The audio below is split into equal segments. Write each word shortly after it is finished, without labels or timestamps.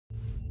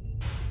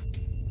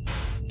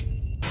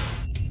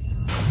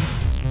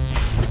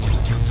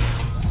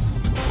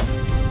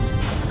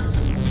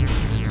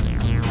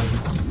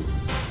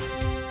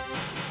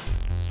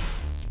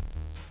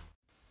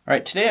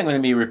Alright, today I'm going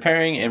to be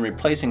repairing and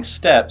replacing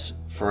steps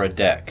for a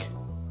deck.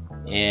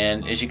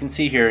 And as you can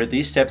see here,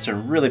 these steps are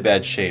in really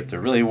bad shape.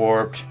 They're really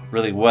warped,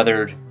 really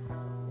weathered,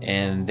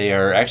 and they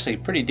are actually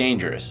pretty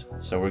dangerous.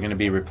 So we're going to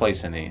be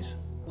replacing these.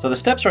 So the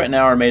steps right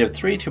now are made of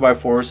 3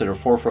 2x4s that are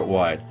 4 foot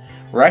wide.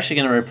 We're actually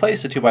going to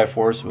replace the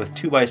 2x4s with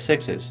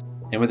 2x6s.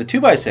 And with the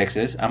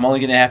 2x6s, I'm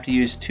only going to have to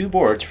use 2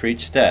 boards for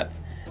each step.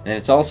 And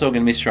it's also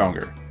going to be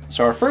stronger.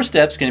 So our first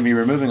step is going to be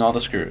removing all the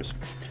screws.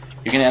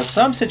 You're going to have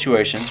some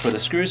situations where the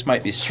screws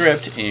might be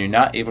stripped and you're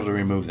not able to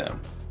remove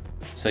them.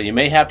 So you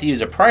may have to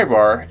use a pry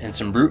bar and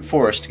some brute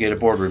force to get a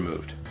board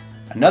removed.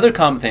 Another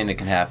common thing that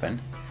can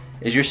happen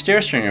is your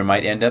stair stringer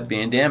might end up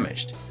being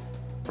damaged.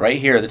 Right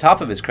here, the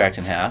top of it is cracked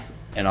in half,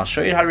 and I'll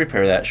show you how to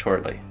repair that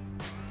shortly.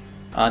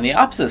 On the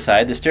opposite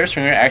side, the stair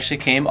stringer actually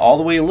came all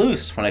the way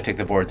loose when I took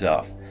the boards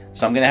off.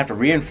 So I'm going to have to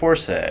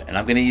reinforce it, and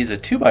I'm going to use a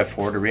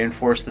 2x4 to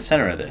reinforce the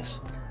center of this.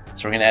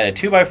 So we're going to add a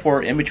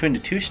 2x4 in between the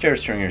 2 stair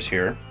stringers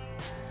here,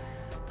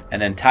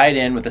 and then tie it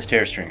in with the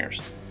stair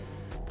stringers.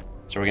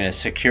 So we're going to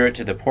secure it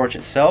to the porch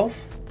itself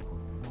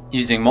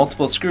using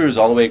multiple screws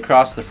all the way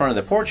across the front of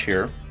the porch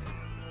here.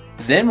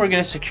 Then we're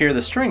going to secure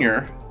the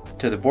stringer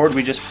to the board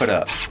we just put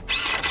up.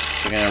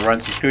 We're going to run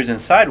some screws in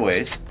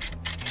sideways.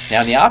 Now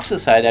on the opposite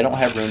side, I don't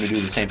have room to do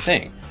the same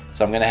thing,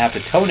 so I'm going to have to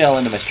toe nail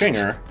into my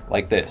stringer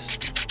like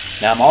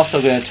this. Now I'm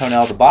also going to toe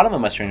nail the bottom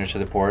of my stringer to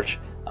the porch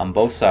on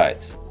both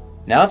sides.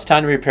 Now it's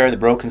time to repair the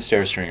broken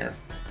stair stringer.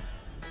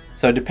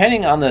 So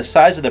depending on the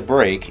size of the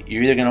break,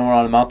 you're either going to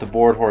want to mount the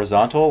board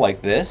horizontal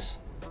like this,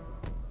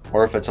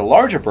 or if it's a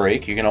larger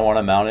break, you're going to want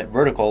to mount it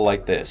vertical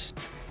like this.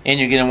 And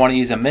you're going to want to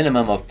use a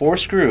minimum of 4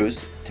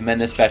 screws to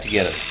mend this back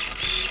together.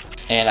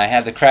 And I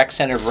have the crack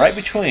centered right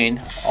between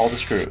all the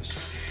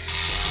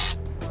screws.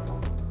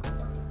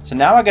 So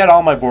now I got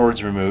all my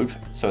boards removed,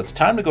 so it's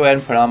time to go ahead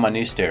and put on my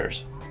new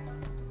stairs.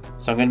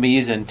 So I'm going to be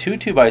using 2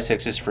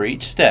 2x6s for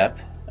each step.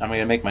 I'm going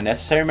to make my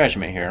necessary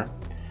measurement here.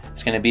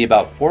 It's going to be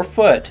about 4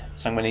 foot,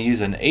 so I'm going to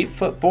use an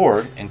 8-foot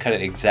board and cut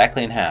it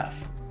exactly in half.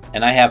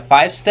 And I have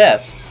 5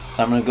 steps,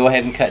 so I'm going to go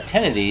ahead and cut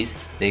 10 of these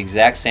the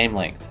exact same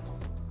length.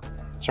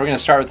 So we're going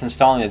to start with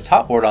installing the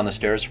top board on the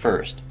stairs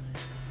first.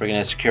 We're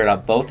going to secure it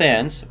on both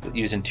ends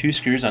using 2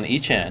 screws on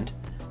each end,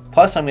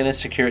 plus I'm going to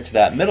secure it to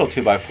that middle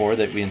 2x4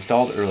 that we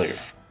installed earlier.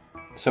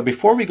 So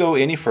before we go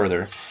any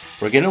further,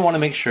 we're going to want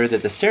to make sure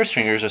that the stair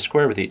stringers are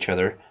square with each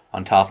other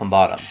on top and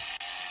bottom.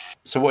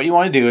 So what you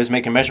want to do is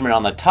make a measurement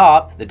on the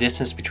top, the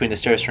distance between the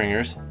stair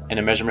stringers, and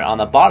a measurement on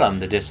the bottom,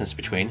 the distance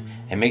between,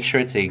 and make sure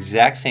it's the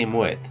exact same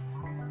width.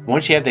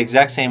 Once you have the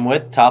exact same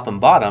width, top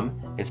and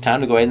bottom, it's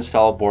time to go ahead and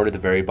install a board at the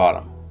very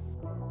bottom.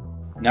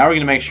 Now we're going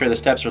to make sure the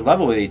steps are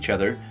level with each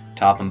other,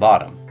 top and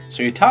bottom.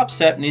 So your top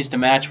step needs to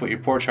match what your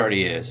porch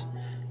already is.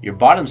 Your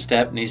bottom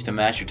step needs to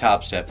match your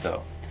top step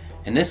though.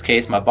 In this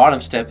case, my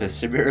bottom step is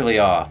severely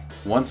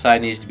off. One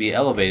side needs to be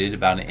elevated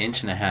about 1.5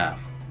 inches.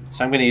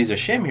 So I'm going to use a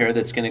shim here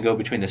that's going to go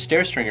between the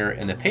stair stringer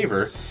and the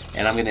paver,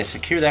 and I'm going to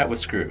secure that with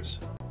screws.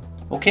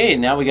 Okay,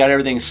 now we got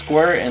everything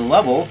square and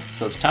level,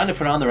 so it's time to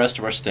put on the rest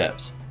of our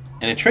steps.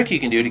 And a trick you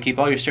can do to keep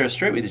all your stairs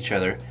straight with each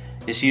other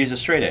is to use a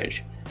straight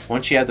edge.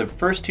 Once you have the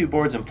first 2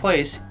 boards in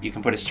place, you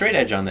can put a straight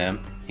edge on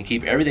them and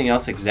keep everything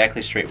else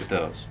exactly straight with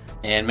those.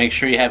 And make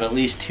sure you have at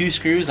least 2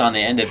 screws on the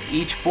end of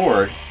each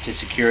board to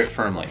secure it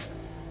firmly.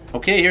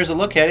 Okay, here's a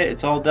look at it.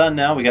 It's all done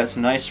now. We got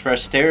some nice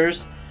fresh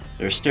stairs.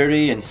 They're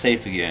sturdy and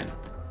safe again.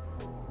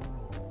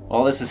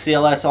 Well, this is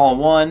C.L.S. all in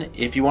one.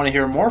 If you want to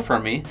hear more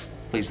from me,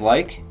 please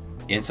like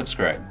and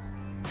subscribe.